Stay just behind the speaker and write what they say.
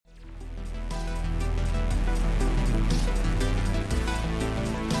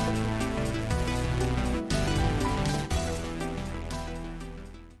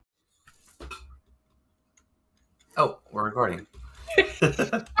Oh, we're recording.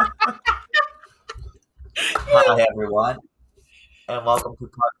 Hi, everyone, and welcome to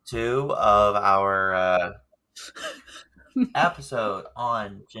part 2 of our episode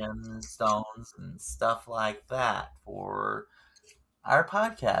on gemstones and stuff like that for our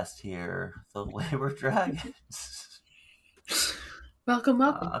podcast here, The Wayward Dragons. Welcome.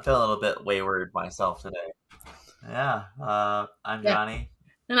 I'm feeling a little bit wayward myself today. Yeah, I'm Yeah. Johnny.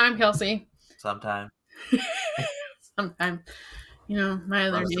 And I'm Kelsey. Sometime. Sometime. My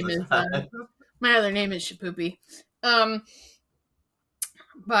other Most of name the is time. my other name is Shapoopy.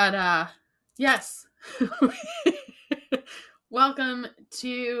 Yes. Welcome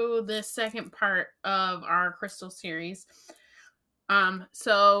to the second part of our crystal series.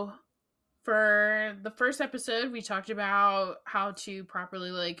 So for the first episode, we talked about how to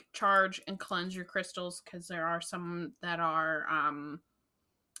properly charge and cleanse your crystals, because there are some that are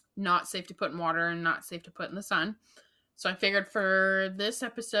not safe to put in water and not safe to put in the sun. So I figured for this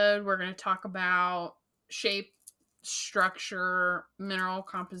episode, we're going to talk about shape, structure, mineral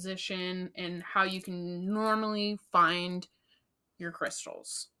composition, and how you can normally find your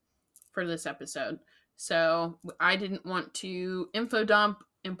crystals for this episode. So I didn't want to info dump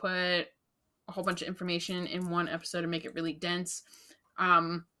and put a whole bunch of information in one episode and make it really dense.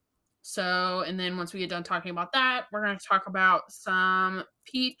 And then once we get done talking about that, we're going to talk about some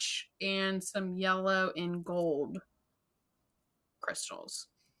peach and some yellow and gold crystals.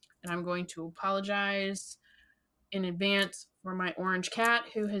 And I'm going to apologize in advance for my orange cat,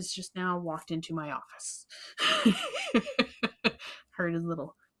 who has just now walked into my office. Heard his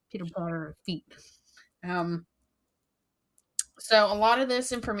little pitter patter of feet. So a lot of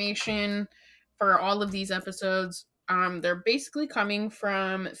this information for all of these episodes, they're basically coming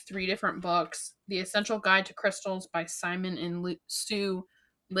from 3 different books: The Essential Guide to Crystals by Simon and Sue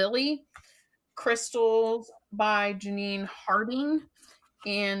Lilly, Crystals by Janine Harding,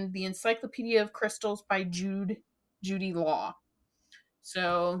 and The Encyclopedia of Crystals by Judy Law.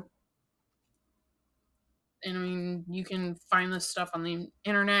 So, and I mean, you can find this stuff on the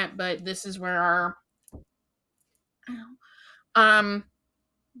internet, but this is where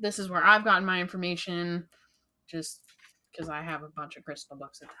this is where I've gotten my information, just because I have a bunch of crystal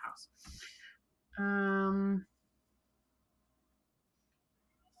books at the house.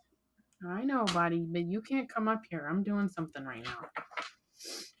 I know, buddy, but you can't come up here. I'm doing something right now.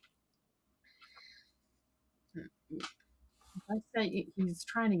 I say he's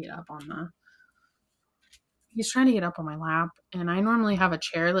trying to get up on my lap, and I normally have a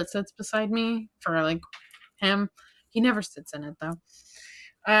chair that sits beside me for him. He never sits in it though.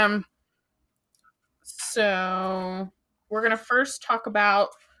 So we're gonna first talk about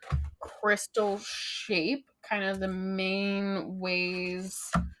crystal shape, kind of the main ways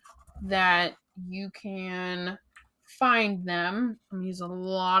that you can find them. I'm gonna use a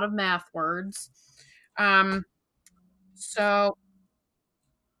lot of math words. So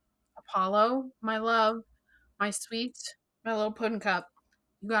Apollo, my love, my sweet, my little pudding cup,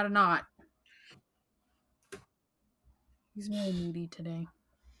 you got a knot. He's very moody today.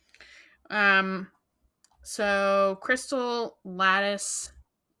 So crystal lattice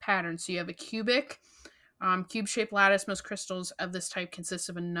pattern. So you have a cubic, cube-shaped lattice. Most crystals of this type consist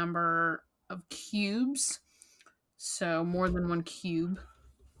of a number of cubes, so more than one cube.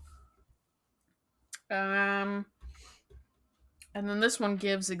 And then this one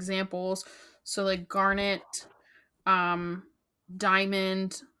gives examples. So like garnet, diamond,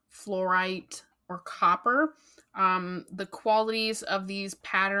 fluorite, or copper. The qualities of these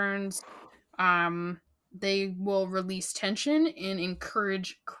patterns, they will release tension and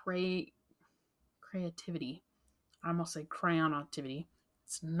encourage creativity. I almost say crayon activity.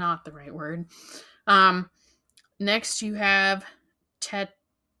 It's not the right word. Next, you have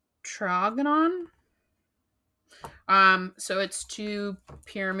tetragonal. So it's 2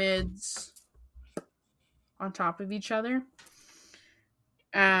 pyramids on top of each other.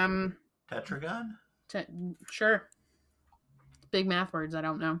 Tetragon? Sure. Big math words I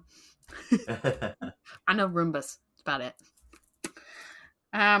don't know. I know Roombas. That's about it.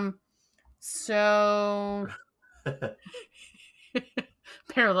 So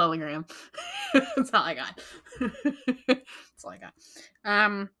parallelogram. That's all I got. That's all I got.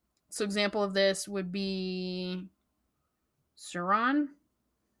 So example of this would be Suron.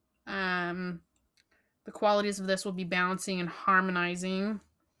 The qualities of this will be balancing and harmonizing.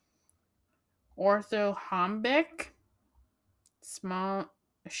 Orthorhombic, small,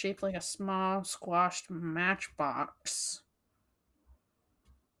 shaped like a small squashed matchbox.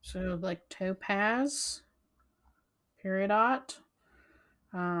 So like topaz, peridot.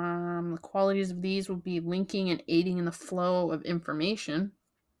 The qualities of these will be linking and aiding in the flow of information,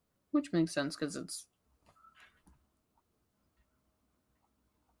 which makes sense because it's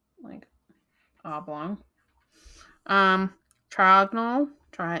like oblong. Triagonal.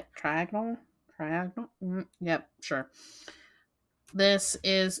 Yep, sure. This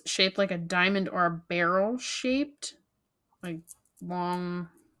is shaped like a diamond or a barrel shaped, like long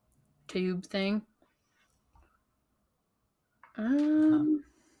tube thing.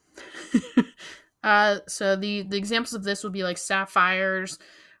 So the examples of this would be like sapphires,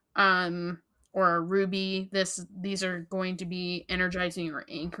 or a ruby. These are going to be energizing or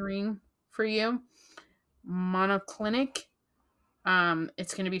anchoring for you. Monoclinic.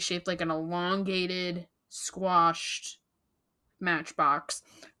 It's going to be shaped like an elongated, squashed matchbox.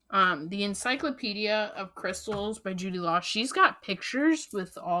 The Encyclopedia of Crystals by Judy Law. She's got pictures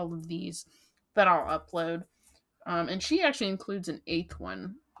with all of these that I'll upload. And she actually includes an 8th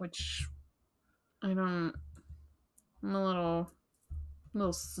one, which I don't. I'm a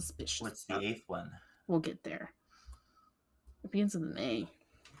little suspicious. What's the 8th one? We'll get there. It begins with an A.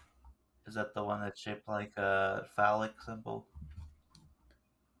 Is that the one that's shaped like a phallic symbol?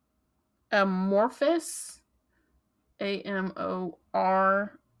 Amorphous. AMORPHOUS.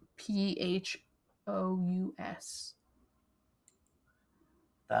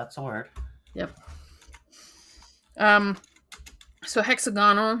 That's a word. Yep. So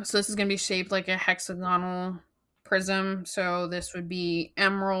hexagonal. So this is going to be shaped like a hexagonal prism. So this would be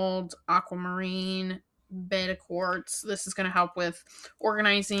emerald, aquamarine, beta quartz. This is going to help with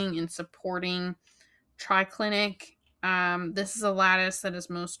organizing and supporting. Triclinic. This is a lattice that is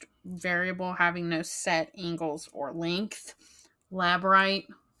most variable, having no set angles or length. Labradorite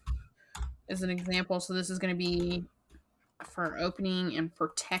is an example. So this is going to be for opening and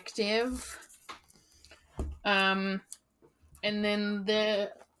protective. And then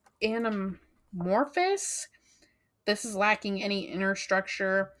the anamorphous. This is lacking any inner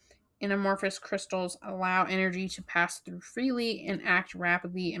structure. Anamorphous crystals allow energy to pass through freely and act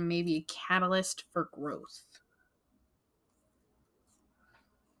rapidly and may be a catalyst for growth.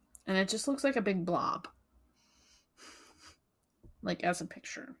 And it just looks like a big blob. Like as a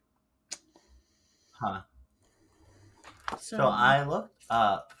picture. Huh. So I looked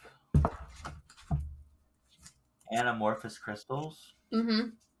up anamorphous crystals. Mm-hmm.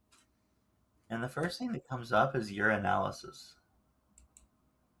 And the first thing that comes up is urinalysis.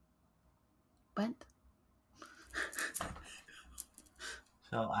 What?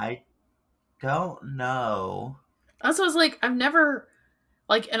 So I don't know. Also, I was like, I've never,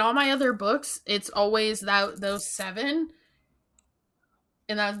 like in all my other books, it's always those 7.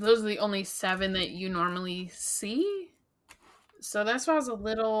 And those are the only 7 that you normally see. So that's why I was a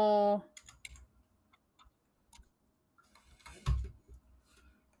little.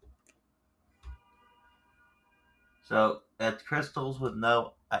 So it's crystals with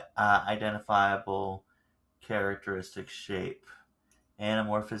no identifiable characteristic shape.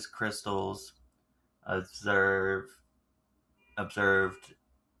 Anamorphous crystals observed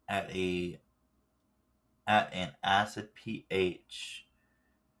at an acid pH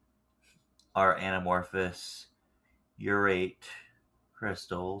are anamorphous urate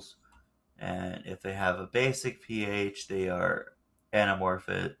crystals, and if they have a basic pH, they are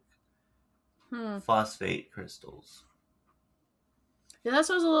anamorphic phosphate crystals. Yeah, that's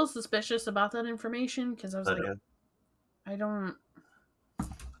why I was a little suspicious about that information because I was like, I don't. A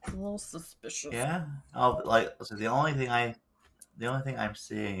little suspicious. Yeah. So the only thing I'm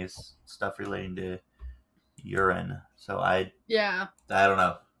seeing is stuff relating to urine. So I don't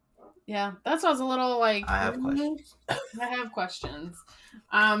know. Yeah, that's why I was a little like. I have questions. I have questions.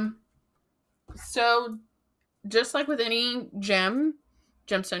 So just like with any gemstone,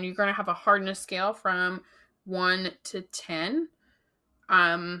 you're going to have a hardness scale from 1 to 10.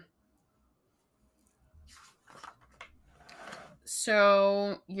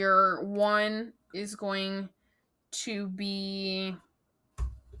 So your 1 is going to be,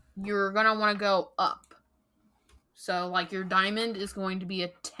 you're going to want to go up. So like your diamond is going to be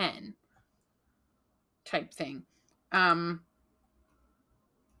a 10 type thing.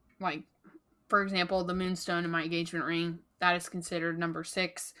 Like for example, the moonstone in my engagement ring, that is considered number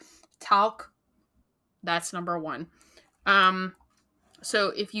 6. Talc, that's number 1. So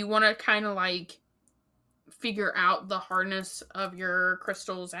if you want to kind of like figure out the hardness of your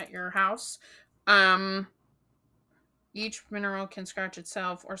crystals at your house, each mineral can scratch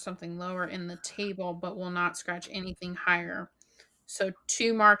itself or something lower in the table, but will not scratch anything higher. So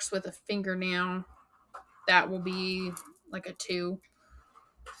 2 marks with a fingernail, that will be like a 2.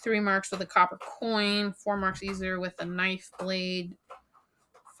 3 marks with a copper coin, 4 marks easier with a knife blade,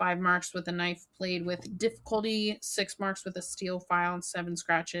 5 marks with a knife blade with difficulty, 6 marks with a steel file, and 7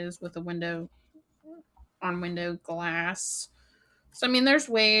 scratches with a window glass. So, I mean, there's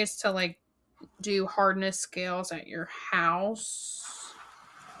ways to like do hardness scales at your house.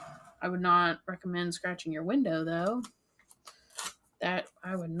 I would not recommend scratching your window, though. That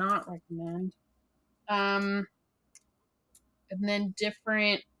I would not recommend. And then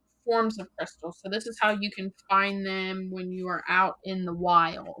different forms of crystals. So this is how you can find them when you are out in the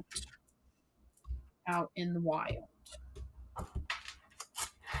wild. Out in the wild.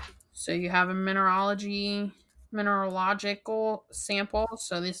 So you have a mineralogical sample.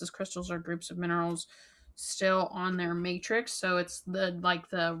 So this is crystals or groups of minerals still on their matrix. So it's the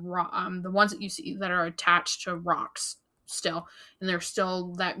ones that you see that are attached to rocks still, and they're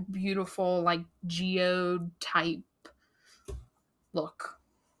still that beautiful like geode type look.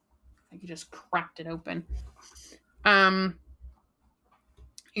 Like you just cracked it open. You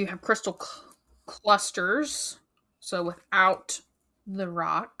have crystal clusters, so without the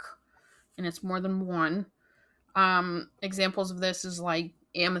rock, and it's more than one. Examples of this is like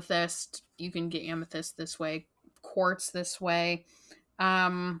amethyst. You can get amethyst this way, quartz this way.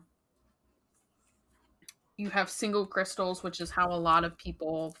 You have single crystals, which is how a lot of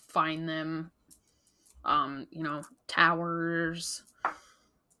people find them. Towers,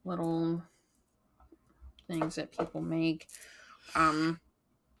 little things that people make. Because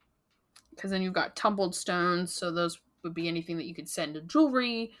then you've got tumbled stones, so those would be anything that you could set into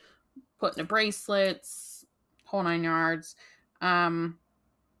jewelry, put into bracelets, whole 9 yards. And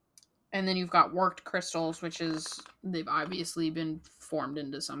then you've got worked crystals, which is they've obviously been formed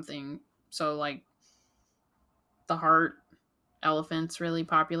into something. So like the heart, elephants, really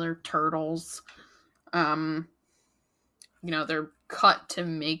popular, turtles. They're cut to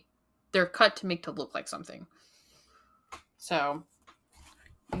make to look like something. So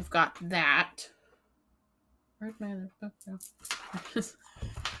you've got that. Where's my other book now?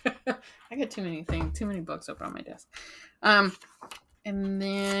 I got too many books open on my desk. And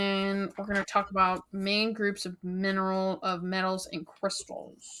then we're going to talk about main groups of metals and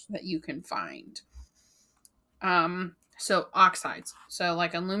crystals that you can find. So oxides. So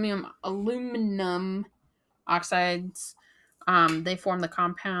like aluminum oxides, they form the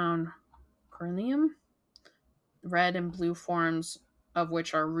compound cornelium, red and blue forms of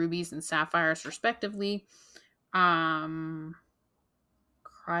which are rubies and sapphires respectively.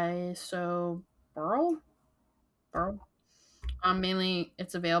 Chrysoberyl. Mainly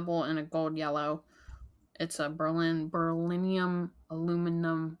it's available in a gold yellow. It's a beryllium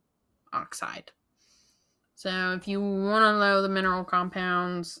aluminum oxide. So if you want to know the mineral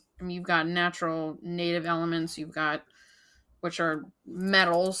compounds, you've got natural native elements, you've got which are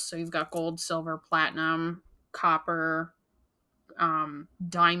metals. So you've got gold, silver, platinum, copper,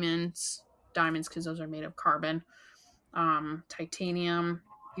 diamonds because those are made of carbon, titanium.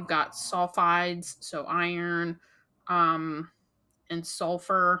 You've got sulfides, so iron, and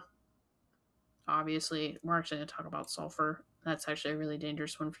sulfur. Obviously, we're actually going to talk about sulfur. That's actually a really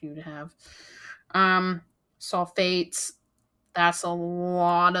dangerous one for you to have. Sulfates, that's a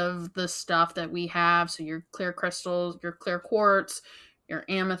lot of the stuff that we have. So your clear crystals, your clear quartz, your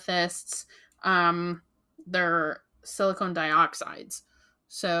amethysts, they're silicon dioxides.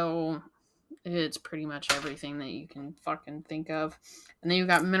 So it's pretty much everything that you can fucking think of. And then you've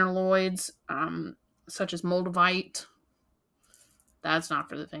got mineraloids, such as moldavite. That's not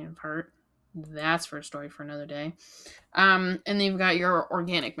for the faint of heart. That's for a story for another day. And then you've got your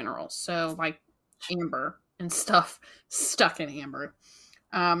organic minerals. So like amber and stuff stuck in amber.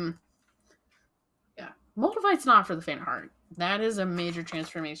 Moldavite's not for the faint of heart. That is a major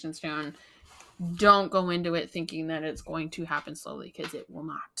transformation stone. Don't go into it thinking that it's going to happen slowly, because it will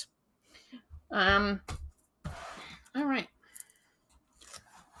not. All right.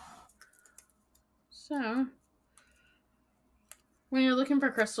 So when you're looking for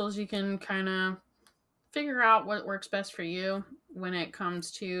crystals, you can kind of figure out what works best for you when it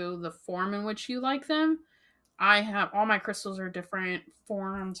comes to the form in which you like them. I have all my crystals are different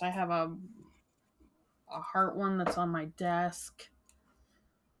forms. I have a heart one that's on my desk.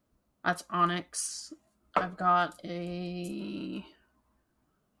 That's onyx. I've got a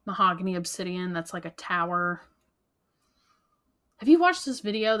mahogany obsidian that's like a tower. Have you watched this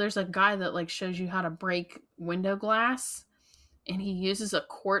video? There's a guy that like shows you how to break window glass, and he uses a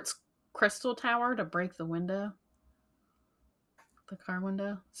quartz crystal tower to break the window. The car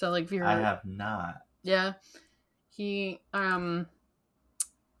window. So like if you're I have not. Yeah. He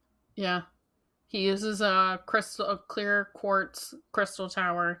uses a clear quartz crystal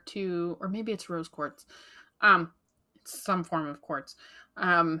tower to, or maybe it's rose quartz. It's some form of quartz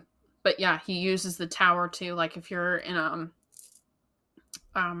But yeah, he uses the tower to, like, if you're in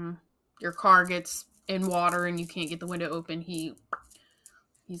your car gets in water and you can't get the window open, he's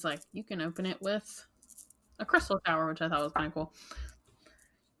like, you can open it with a crystal tower, which I thought was kind of cool.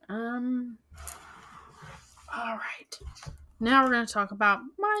 All right. Now we're going to talk about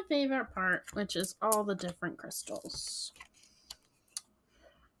my favorite part, which is all the different crystals.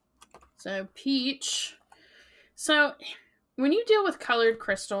 So, Peach. So, when you deal with colored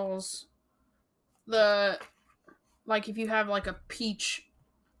crystals, like if you have like a peach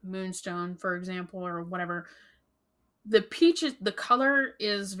moonstone, for example, or whatever, the color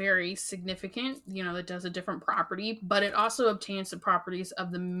is very significant. It does a different property, but it also obtains the properties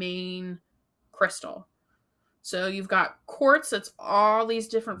of the main crystal. So you've got quartz that's all these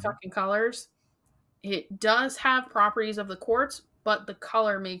different fucking colors. It does have properties of the quartz, but the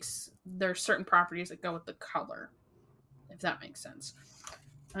color there's certain properties that go with the color, if that makes sense.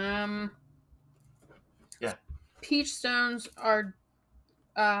 Yeah. Peach stones are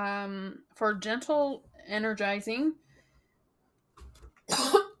for gentle energizing.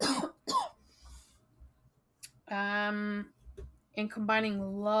 And combining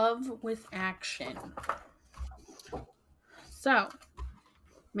love with action. So,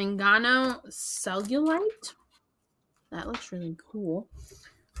 Mangano cellulite. That looks really cool.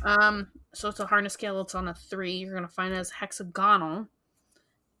 So it's a hardness scale. It's on a 3. You're gonna find it as hexagonal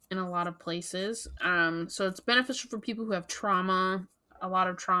in a lot of places. So it's beneficial for people who have trauma, a lot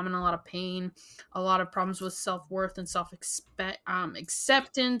of trauma and a lot of pain, a lot of problems with self-worth and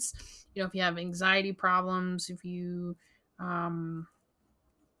self-acceptance. If you have anxiety problems, if you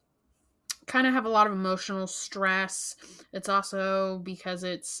kind of have a lot of emotional stress. It's also because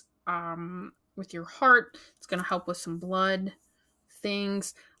it's with your heart, it's going to help with some blood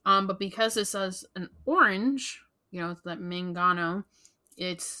things. But because this is an orange, it's that Mangano,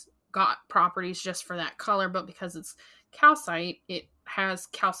 it's got properties just for that color, but because it's calcite, it has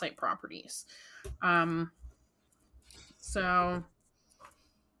calcite properties. So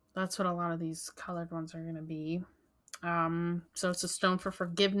that's what a lot of these colored ones are going to be. So it's a stone for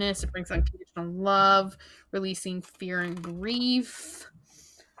forgiveness. It brings unconditional love, releasing fear and grief.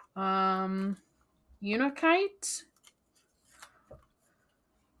 Unakite.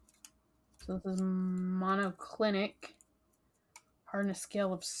 So this is monoclinic. Hardness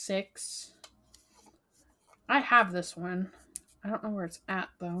scale of 6. I have this one. I don't know where it's at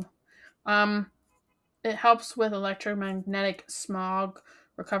though. It helps with electromagnetic smog,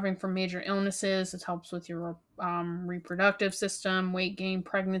 recovering from major illnesses. It helps with your reproductive system, weight gain,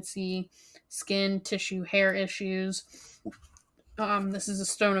 pregnancy, skin, tissue, hair issues. This is a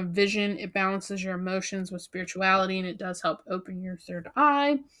stone of vision. It balances your emotions with spirituality, and it does help open your third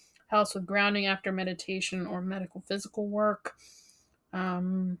eye. Helps with grounding after meditation or medical physical work.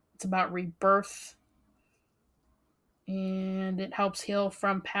 It's about rebirth, and it helps heal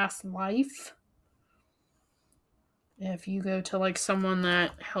from past life. If you go to like someone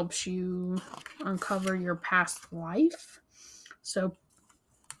that helps you uncover your past life. So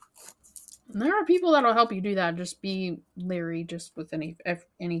there are people that'll help you do that. Just be leery just with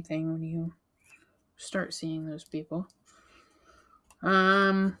anything when you start seeing those people.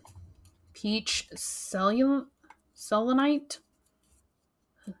 Peach selenite.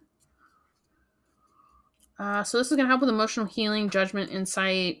 So this is going to help with emotional healing, judgment,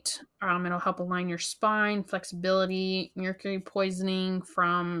 insight. It'll help align your spine, flexibility, mercury poisoning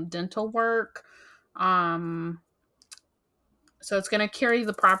from dental work. So it's going to carry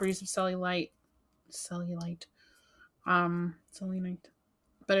the properties of selenite.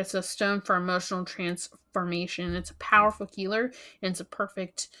 But it's a stone for emotional transformation. It's a powerful healer, and it's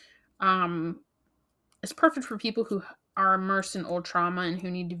perfect for people who are immersed in old trauma and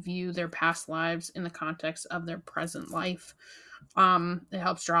who need to view their past lives in the context of their present life. It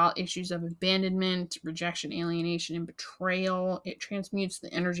helps draw out issues of abandonment, rejection, alienation, and betrayal. It transmutes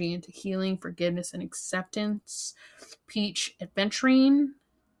the energy into healing, forgiveness, and acceptance. Peach aventurine.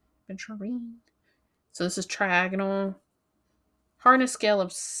 So this is triagonal. Hardness scale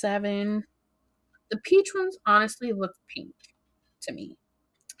of 7. The peach ones honestly look pink to me.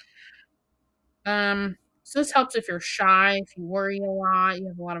 So this helps if you're shy, if you worry a lot, you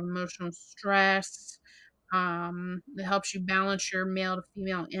have a lot of emotional stress. It helps you balance your male to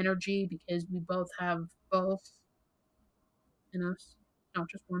female energy because we both have both in us, not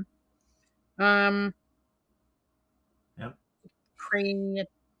just one. Yep.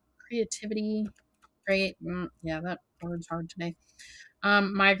 Creativity. Great. Yeah, that word's hard today.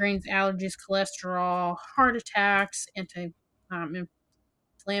 Migraines, allergies, cholesterol, heart attacks,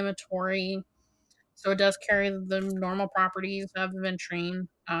 anti-inflammatory. So it does carry the normal properties of aventurine,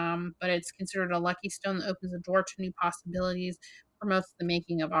 but it's considered a lucky stone that opens the door to new possibilities, promotes the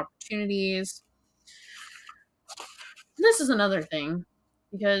making of opportunities. And this is another thing,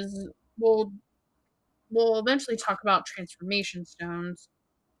 because we'll we'll eventually talk about transformation stones.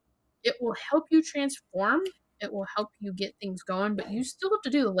 It will help you transform. It will help you get things going, but you still have to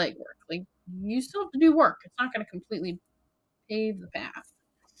do the legwork. Like, you still have to do work. It's not going to completely pave the path.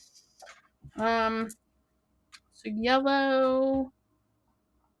 So yellow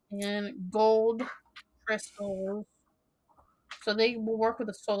and gold crystals. So they will work with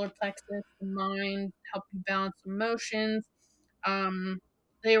the solar plexus, the mind, help you balance emotions. Um,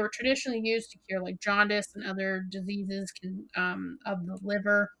 they were traditionally used to cure like jaundice and other diseases of the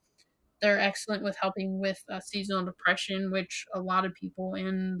liver. They're excellent with helping with seasonal depression, which a lot of people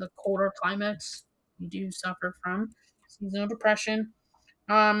in the colder climates you do suffer from seasonal depression.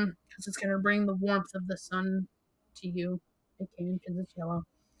 Because it's going to bring the warmth of the sun to you. It can because it's yellow.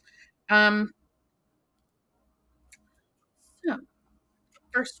 Um, so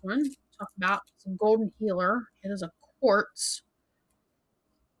first one talk about some golden healer. It is a quartz.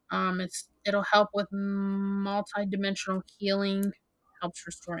 It'll help with multi-dimensional healing, helps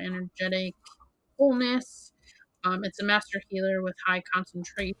restore energetic wholeness. It's a master healer with high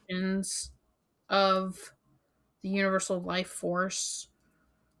concentrations of the universal life force.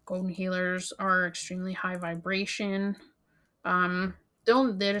 Golden healers are extremely high vibration.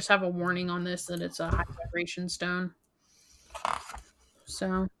 They just have a warning on this that it's a high vibration stone.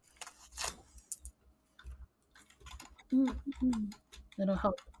 So it'll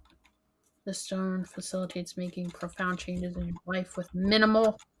help. The stone facilitates making profound changes in your life with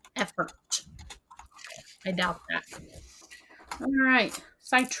minimal effort. I doubt that. All right.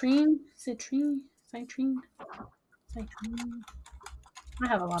 Citrine. I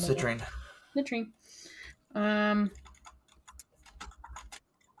have a lot of Citrine. Citrine.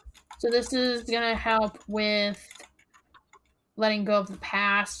 So this is going to help with letting go of the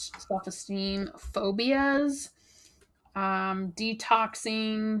past, self-esteem, phobias,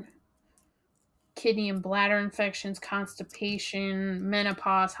 detoxing, kidney and bladder infections, constipation,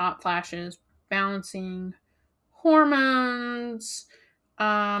 menopause, hot flashes, balancing hormones,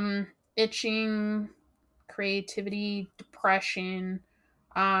 itching, creativity, depression.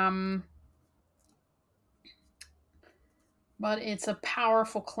 But it's a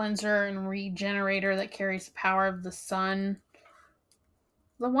powerful cleanser and regenerator that carries the power of the sun.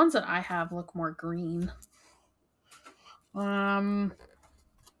 The ones that I have look more green.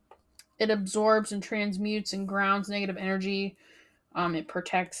 It absorbs and transmutes and grounds negative energy. It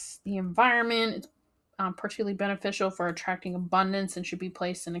protects the environment. It's particularly beneficial for attracting abundance and should be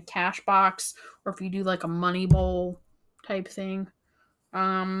placed in a cash box, or if you do like a money bowl type thing.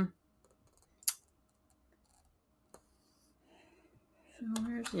 So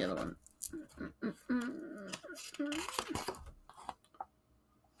where's the other one?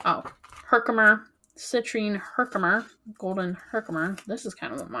 Oh, Herkimer, citrine Herkimer, golden Herkimer. This is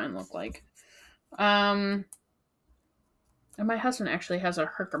kind of what mine look like. And my husband actually has a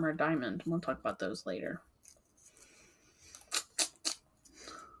Herkimer diamond. We'll talk about those later.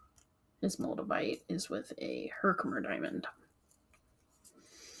 His moldavite is with a Herkimer diamond.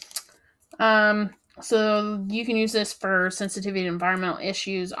 So you can use this for sensitivity to environmental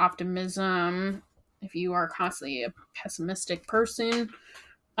issues, optimism, if you are constantly a pessimistic person.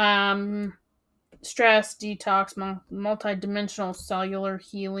 Stress, detox, multi-dimensional cellular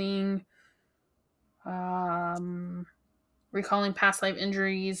healing, recalling past life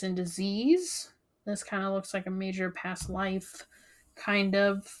injuries and disease. This kind of looks like a major past life kind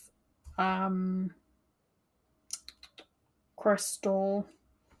of crystal.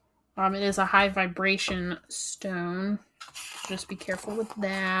 It is a high vibration stone. Just be careful with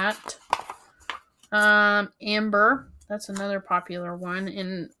that. Amber. That's another popular one.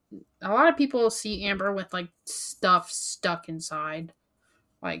 And a lot of people see amber with like stuff stuck inside,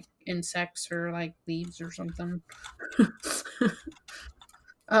 like insects or like leaves or something.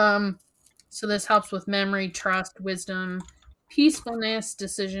 So this helps with memory, trust, wisdom, peacefulness,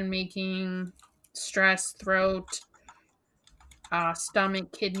 decision making, stress, throat,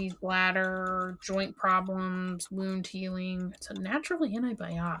 stomach, kidneys, bladder, joint problems, wound healing. It's a natural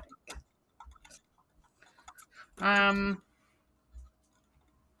antibiotic.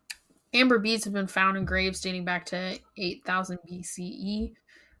 Amber beads have been found in graves dating back to 8000 BCE.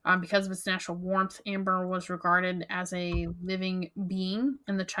 Because of its natural warmth, amber was regarded as a living being,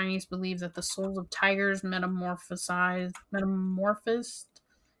 and the Chinese believe that the souls of tigers metamorphosed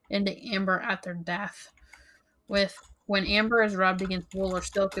into amber at their death. With When amber is rubbed against wool or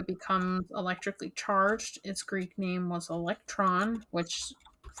silk, it becomes electrically charged. Its Greek name was electron,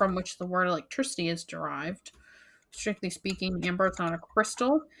 from which the word electricity is derived. Strictly speaking, amber is not a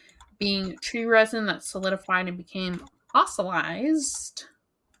crystal, being tree resin that solidified and became fossilized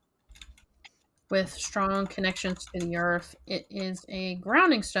with strong connections to the earth. It is a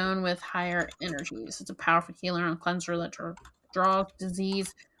grounding stone with higher energies. It's a powerful healer and cleanser that draws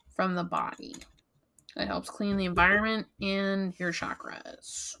disease from the body. It helps clean the environment and your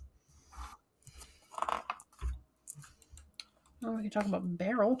chakras. Oh, we can talk about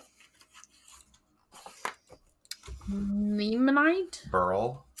beryl. Limonite?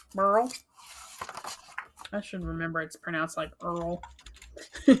 Burl. Burl. I should remember it's pronounced like Earl.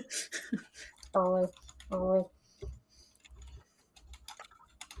 Earl. Earl.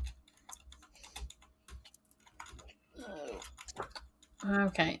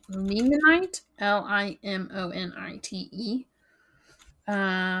 Okay. Limonite. Limonite.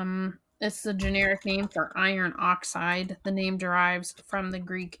 It's the generic name for iron oxide. The name derives from the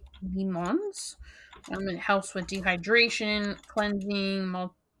Greek limons. It helps with dehydration, cleansing,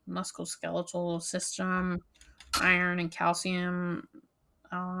 musculoskeletal system, iron and calcium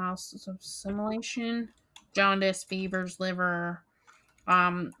assimilation, jaundice, fevers, liver.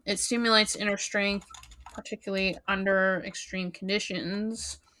 It stimulates inner strength, particularly under extreme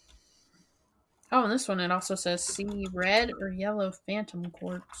conditions. Oh, and this one it also says see red or yellow phantom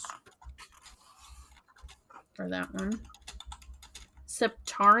quartz for that one.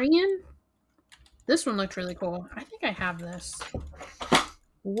 Septarian. This one looked really cool. I think I have this.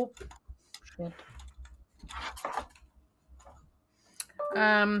 Whoop. Shit.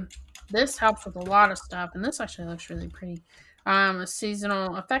 This helps with a lot of stuff, and this actually looks really pretty. A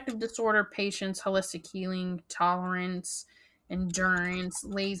seasonal affective disorder, patience, holistic healing, tolerance, endurance,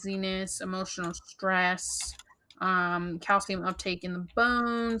 laziness, emotional stress, calcium uptake in the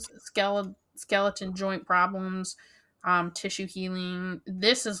bones, skeleton joint problems, tissue healing.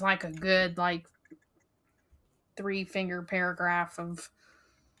 This is like a good 3-finger paragraph of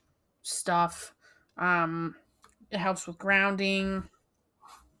stuff. It helps with grounding,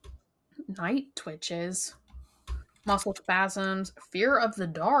 night twitches, muscle spasms, fear of the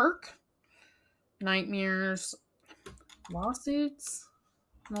dark, nightmares, lawsuits.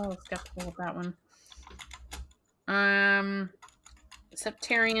 No, skeptical with that one.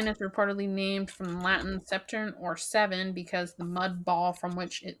 Septarian is reportedly named from Latin septern or 7 because the mud ball from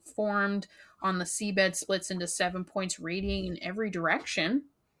which it formed on the seabed splits into 7 points radiating in every direction.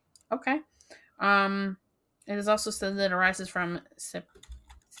 Okay. It is also said that it arises from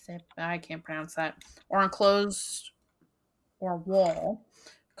I can't pronounce that, or enclosed or wall.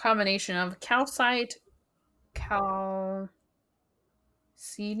 Combination of calcite, chalcedon,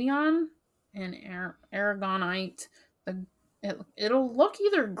 and aragonite. It'll look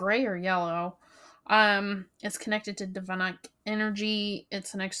either gray or yellow. It's connected to divinic energy.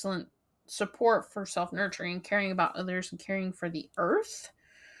 It's an excellent support for self-nurturing, caring about others, and caring for the earth.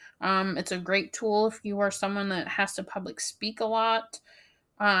 It's a great tool if you are someone that has to public speak a lot.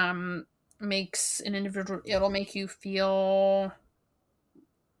 Makes an individual, it'll make you feel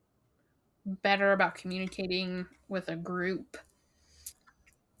better about communicating with a group.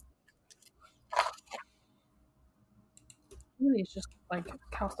 Really, it's just like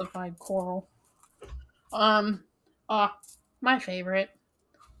calcified coral. My favorite,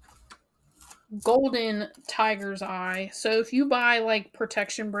 golden tiger's eye. So if you buy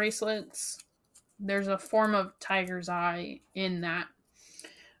protection bracelets, there's a form of tiger's eye in that.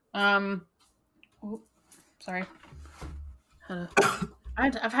 Sorry.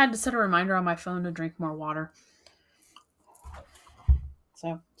 I've had to set a reminder on my phone to drink more water.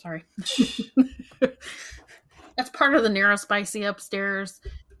 So, sorry. That's part of the Neurospicy upstairs.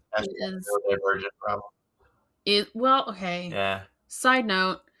 That's the divergent problem. Okay. Yeah. Side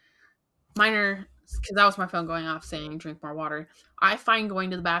note, minor, because that was my phone going off saying drink more water. I find going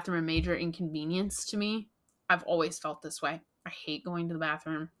to the bathroom a major inconvenience to me. I've always felt this way. I hate going to the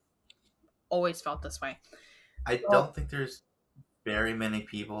bathroom. Always felt this way. I don't think there's very many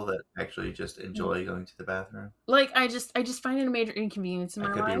people that actually just enjoy going to the bathroom. I just find it a major inconvenience in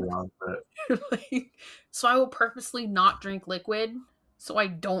my life. I could be wrong, but so I will purposely not drink liquid so I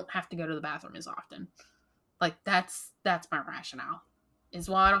don't have to go to the bathroom as often. That's my rationale. Is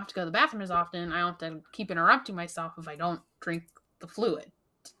while I don't have to go to the bathroom as often, I don't have to keep interrupting myself if I don't drink the fluid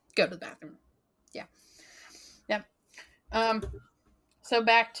to go to the bathroom. Yeah. Yep. So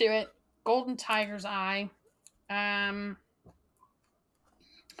back to it. Golden tiger's eye.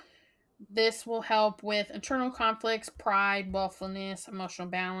 This will help with internal conflicts, pride, willfulness, emotional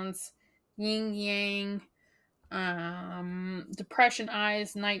balance, yin yang, Depression,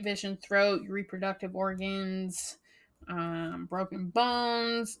 eyes, night vision, throat, your reproductive organs, broken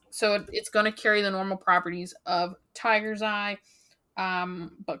bones. So it's going to carry the normal properties of tiger's eye.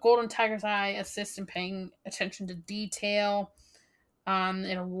 But golden tiger's eye assists in paying attention to detail.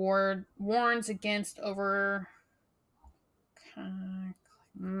 It warns against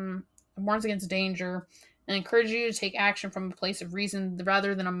warns against danger and encourages you to take action from a place of reason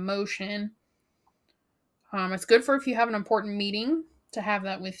rather than emotion. It's good for if you have an important meeting to have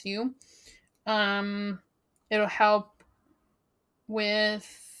that with you. It'll help with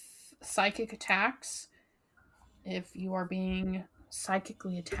psychic attacks if you are being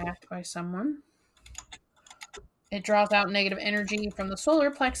psychically attacked by someone. It draws out negative energy from the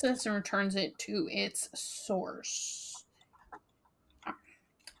solar plexus and returns it to its source.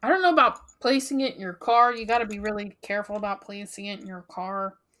 I don't know about placing it in your car. You got to be really careful about placing it in your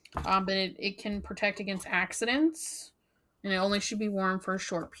car. But it can protect against accidents. And it only should be worn for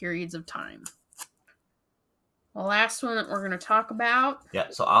short periods of time. The last one that we're going to talk about. Yeah,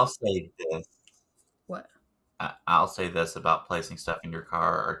 so I'll say this. What? I'll say this about placing stuff in your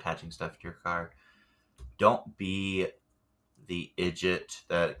car or attaching stuff to your car. Don't be the idiot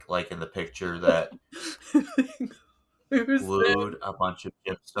that, like in the picture, that glued a bunch of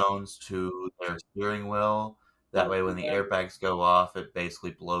gemstones to their steering wheel. That way, when the airbags go off, it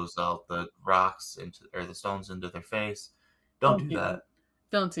basically blows out the rocks or the stones into their face. Don't do that.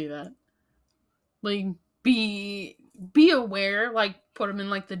 Don't do that. Like, be aware. Like, put them in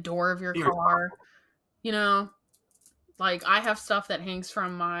like the door of your car. You know, like I have stuff that hangs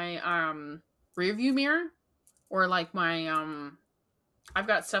from my rear view mirror, or like my I've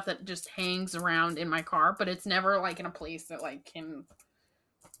got stuff that just hangs around in my car, but it's never like in a place that like can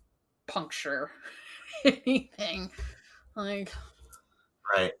puncture anything. Like,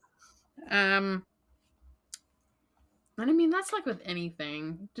 right. And I mean that's like with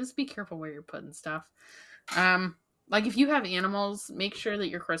anything. Just be careful where you're putting stuff. Like if you have animals, make sure that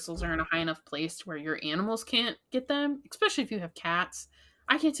your crystals are in a high enough place where your animals can't get them, especially if you have cats.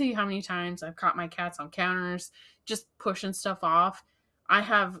 I can't tell you how many times I've caught my cats on counters just pushing stuff off. I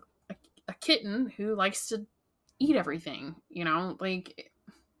have a kitten who likes to eat everything, you know, like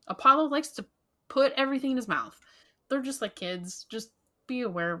Apollo likes to put everything in his mouth. They're just like kids. Just be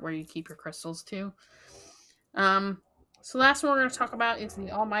aware of where you keep your crystals too. So last one we're going to talk about is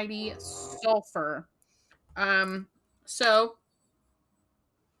the almighty sulfur. So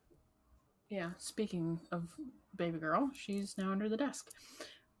yeah, speaking of baby girl, she's now under the desk.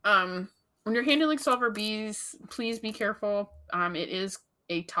 When you're handling sulfur bees, please be careful. It is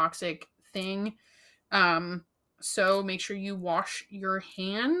a toxic thing. So make sure you wash your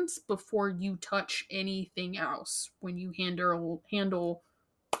hands before you touch anything else when you handle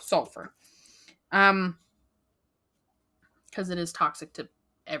sulfur. Because it is toxic to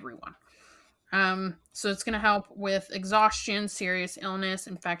everyone. So it's going to help with exhaustion, serious illness,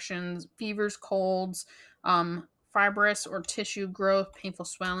 infections, fevers, colds, fibrous or tissue growth, painful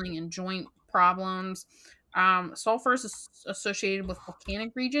swelling, and joint problems. Sulfur is associated with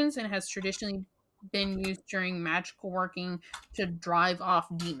volcanic regions and has traditionally been used during magical working to drive off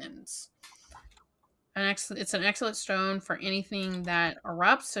demons. It's an excellent stone for anything that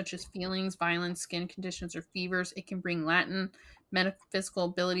erupts, such as feelings, violence, skin conditions, or fevers. It can bring Latin metaphysical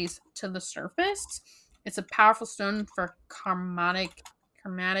abilities to the surface. It's a powerful stone for karmatic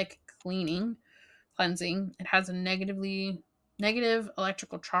cleansing. It has a negative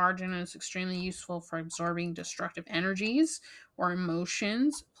electrical charge and is extremely useful for absorbing destructive energies or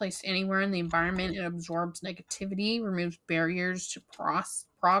emotions. Placed anywhere in the environment, it absorbs negativity, removes barriers to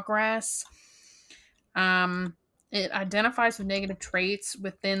progress. It identifies with negative traits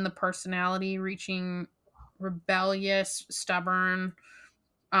within the personality, reaching rebellious, stubborn,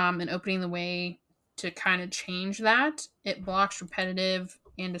 and opening the way to kind of change that. It blocks repetitive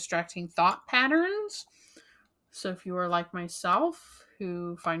and distracting thought patterns. So if you are like myself,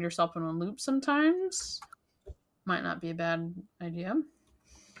 who find yourself in a loop sometimes, might not be a bad idea.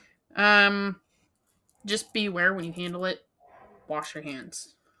 Just be aware when you handle it. Wash your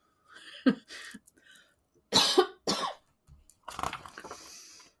hands.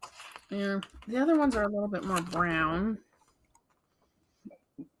 Yeah, the other ones are a little bit more brown.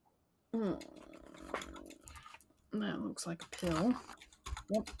 That looks like a pill.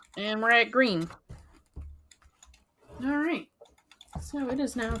 Yep. And we're at green. All right. So it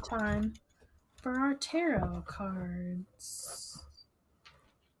is now time for our tarot cards.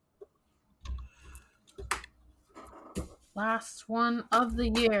 Last one of the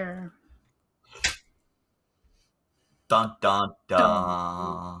year. Dun, dun,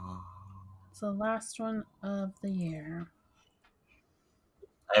 dun. the last one of the year.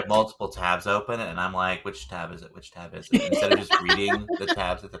 I have multiple tabs open, and I'm like, which tab is it? Which tab is it? Instead of just reading the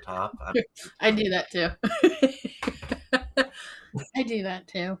tabs at the top, I do that too. I do that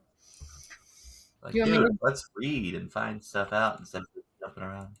too. like, You want me dude, to? let's read and find stuff out instead of just jumping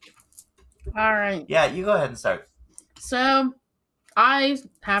around. All right. Yeah, you go ahead and start. So I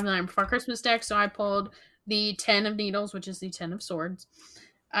have the Night Before Christmas deck, so I pulled the 10 of Needles, which is the 10 of Swords.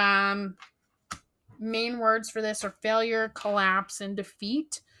 Main words for this are failure, collapse, and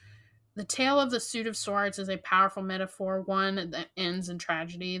defeat. The tale of the suit of swords is a powerful metaphor, one that ends in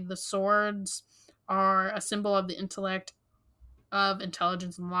tragedy. The swords are a symbol of the intellect, of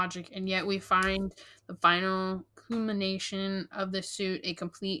intelligence and logic, and yet we find the final culmination of the suit a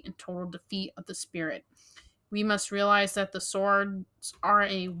complete and total defeat of the spirit. We must realize that the swords are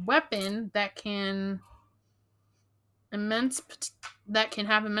a weapon that can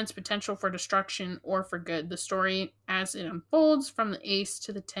have immense potential for destruction or for good. The story, as it unfolds from the ace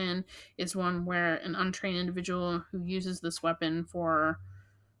to the 10, is one where an untrained individual who uses this weapon for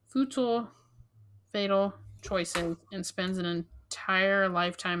futile, fatal choices and spends an entire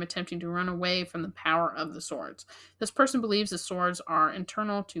lifetime attempting to run away from the power of the swords. This person believes the swords are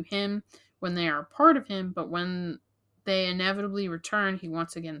internal to him when they are a part of him, but when they inevitably return, he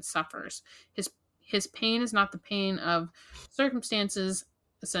once again suffers. His pain is not the pain of circumstances,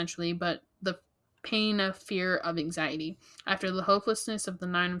 essentially, but the pain of fear of anxiety. After the hopelessness of the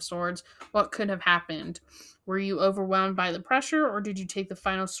Nine of Swords, what could have happened? Were you overwhelmed by the pressure, or did you take the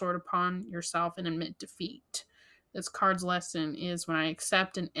final sword upon yourself and admit defeat? This card's lesson is when I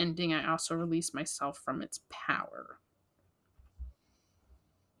accept an ending, I also release myself from its power.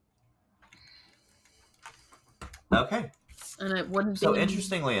 Okay. And it wouldn't So be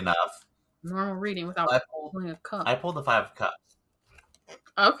interestingly enough, normal reading without pulling a cup. I pulled the Five of Cups.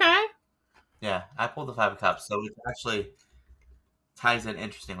 Okay. Yeah, I pulled the Five of Cups, so it actually ties in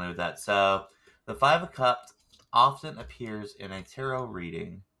interestingly with that. So the Five of Cups often appears in a tarot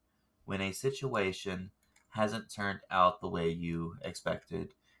reading when a situation hasn't turned out the way you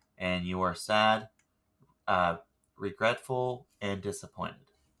expected, and you are sad, regretful, and disappointed.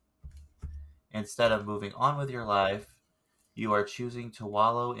 Instead of moving on with your life, you are choosing to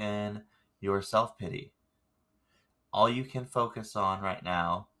wallow in your self-pity. All you can focus on right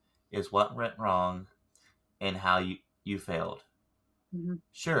now is what went wrong and how you failed. Mm-hmm.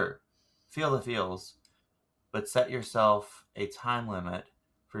 Sure, feel the feels, but set yourself a time limit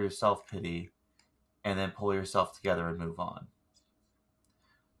for your self-pity and then pull yourself together and move on.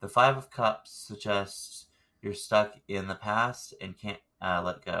 The Five of Cups suggests you're stuck in the past and can't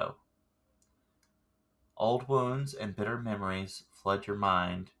let go. Old wounds and bitter memories flood your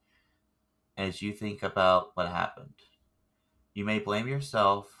mind as you think about what happened. You may blame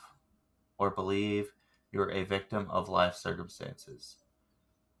yourself or believe you're a victim of life circumstances.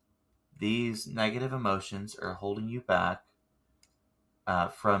 These negative emotions are holding you back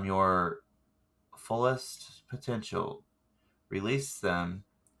from your fullest potential. Release them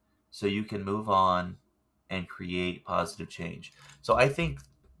so you can move on and create positive change. So I think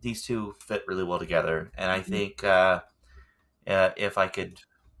these two fit really well together, and I think if I could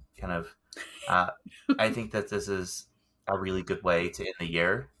kind of, I think that this is a really good way to end the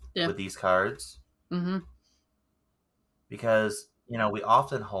year with these cards. Mm-hmm. Because, we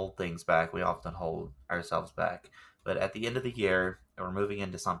often hold things back. We often hold ourselves back. But at the end of the year, and we're moving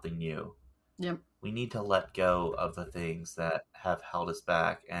into something new, we need to let go of the things that have held us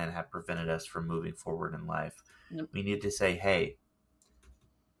back and have prevented us from moving forward in life. We need to say, hey,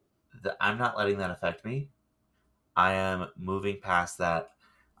 I'm not letting that affect me. I am moving past that.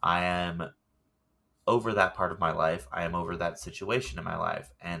 I am over that part of my life. I am over that situation in my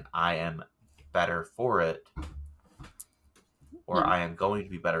life. And I am better for it. Or I am going to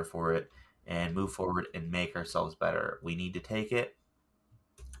be better for it, and move forward and make ourselves better. We need to take it,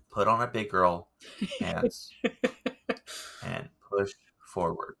 put on a big girl pants, and push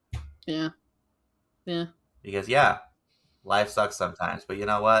forward. Yeah. Because, life sucks sometimes, but you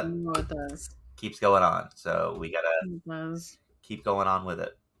know what? It does. Keeps going on, so we gotta keep going on with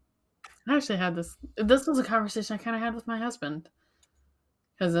it. I actually had this was a conversation I kind of had with my husband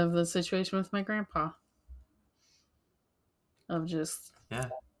because of the situation with my grandpa. Of just,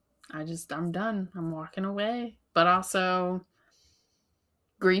 I'm done. I'm walking away. But also,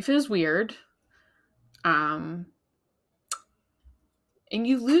 grief is weird. And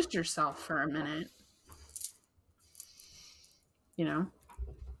you lose yourself for a minute.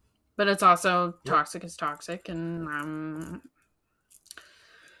 But it's also toxic is toxic, and I'm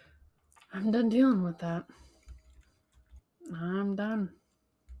done dealing with that. I'm done.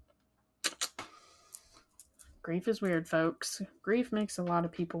 Grief is weird, folks. Grief makes a lot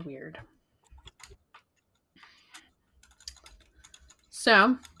of people weird.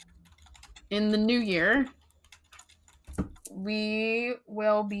 So, in the new year, we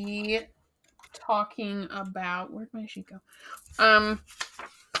will be talking about, where'd my sheet go?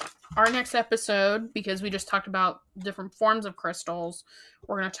 Our next episode, because we just talked about different forms of crystals,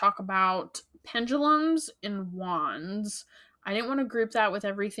 we're going to talk about pendulums and wands. I didn't want to group that with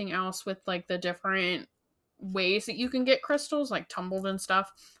everything else with like the different ways that you can get crystals, like tumbled and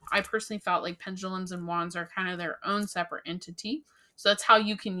stuff. I personally felt like pendulums and wands are kind of their own separate entity. So that's how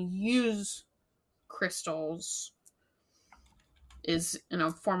you can use crystals, is in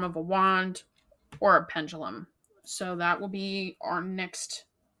a form of a wand or a pendulum. So that will be our next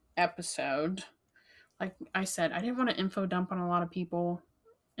episode. Like I said, I didn't want to info dump on a lot of people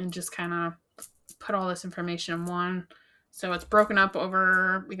and just kind of put all this information in one. So it's broken up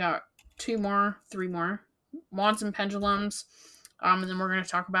over, we got 3 more wands and pendulums. And then we're going to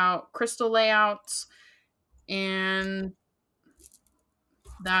talk about crystal layouts, and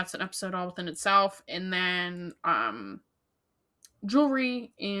that's an episode all within itself. And then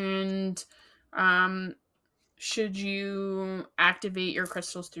jewelry and should you activate your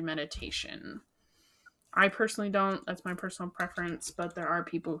crystals through meditation. I personally don't. That's my personal preference, but there are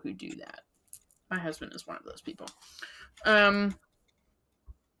people who do that. My husband is one of those people.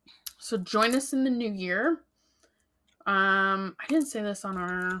 So join us in the new year. I didn't say this on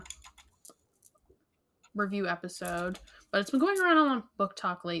our review episode, but it's been going around on Book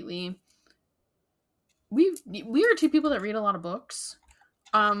Talk lately. We are two people that read a lot of books.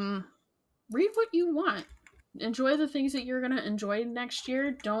 Read what you want. Enjoy the things that you're going to enjoy next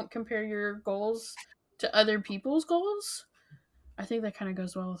year. Don't compare your goals to other people's goals. I think that kind of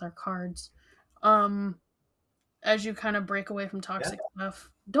goes well with our cards. As you kind of break away from toxic stuff,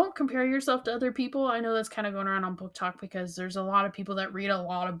 don't compare yourself to other people. I know that's kind of going around on Book Talk because there's a lot of people that read a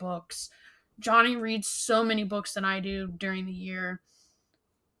lot of books. Johnny reads so many books than I do during the year.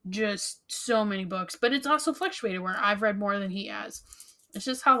 Just so many books. But it's also fluctuated where I've read more than he has. It's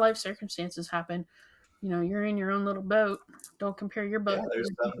just how life circumstances happen. You know, you're in your own little boat. Don't compare your boat.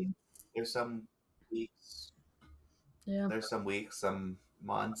 Yeah, there's some weeks. Yeah. There's some weeks, some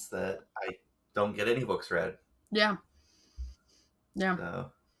months that I don't get any books read. Yeah. Yeah.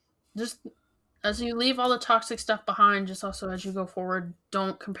 So. Just as you leave all the toxic stuff behind, just also as you go forward,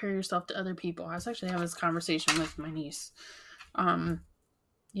 don't compare yourself to other people. I was actually having this conversation with my niece.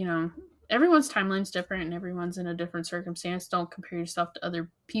 You know, everyone's timeline's different and everyone's in a different circumstance. Don't compare yourself to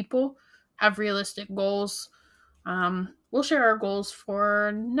other people. Have realistic goals. We'll share our goals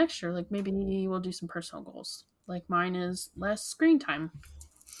for next year. Like maybe we'll do some personal goals. Like mine is less screen time.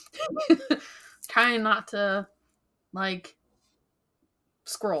 Trying not to like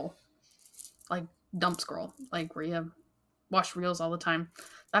scroll, like dump scroll, like where you watch reels all the time.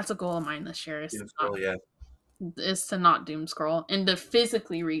 That's a goal of mine this year. Is to not doom scroll and to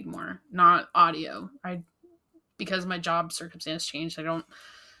physically read more, not audio. Because my job circumstance changed, I don't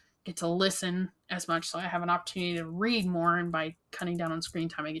get to listen as much, so I have an opportunity to read more, and by cutting down on screen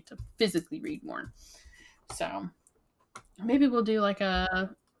time I get to physically read more. So maybe we'll do like a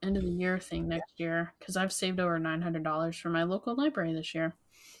end of the year thing next year, because I've saved over $900 for my local library this year,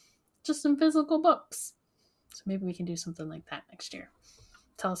 just some physical books. So maybe we can do something like that next year.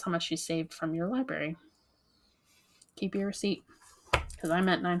 Tell us how much you saved from your library. Keep your receipt, because I'm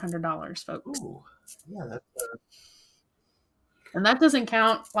at $900, folks. Ooh, yeah, that's and that doesn't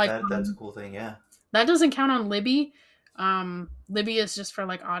count like that's a cool thing. Yeah, that doesn't count on Libby. Libby is just for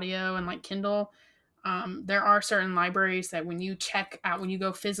like audio and like Kindle. There are certain libraries that when you check out, when you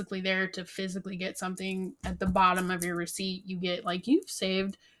go physically there to physically get something, at the bottom of your receipt you get like, you've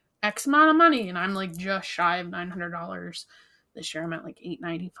saved X amount of money, and I'm like just shy of $900 this year. I'm at like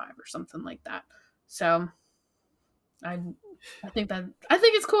 $895 or something like that. So I think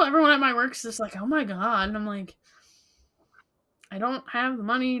it's cool. Everyone at my work is just like, oh my god, and I'm like, I don't have the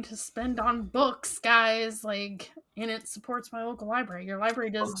money to spend on books, guys. Like, and it supports my local library. Your library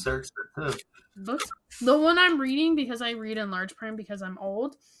does books. The one I'm reading, because I read in large print because I'm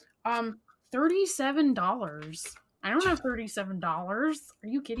old, $37. I don't have $37. Are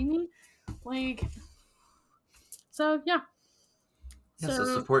you kidding me? Like, so yeah.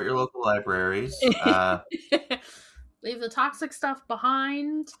 So support your local libraries. Leave the toxic stuff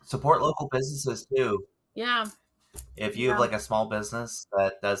behind. Support local businesses too. Yeah. If you have like a small business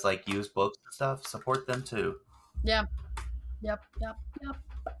that does like used books and stuff, support them too. Yeah. Yep.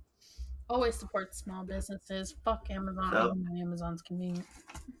 Always support small businesses. Fuck Amazon. Even though Amazon's convenient.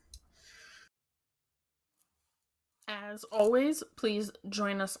 As always, please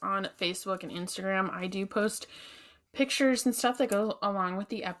join us on Facebook and Instagram. I do post pictures and stuff that go along with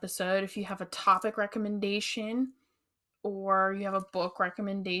the episode. If you have a topic recommendation or you have a book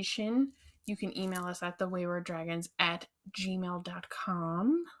recommendation, you can email us at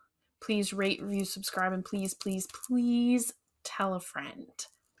thewaywardragons@gmail.com. Please rate, review, subscribe, and please, please, please tell a friend.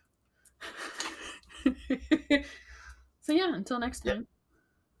 So yeah, until next time.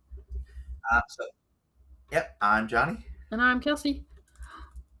 I'm Johnny. And I'm Kelsey.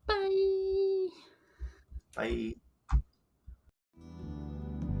 Bye. Bye.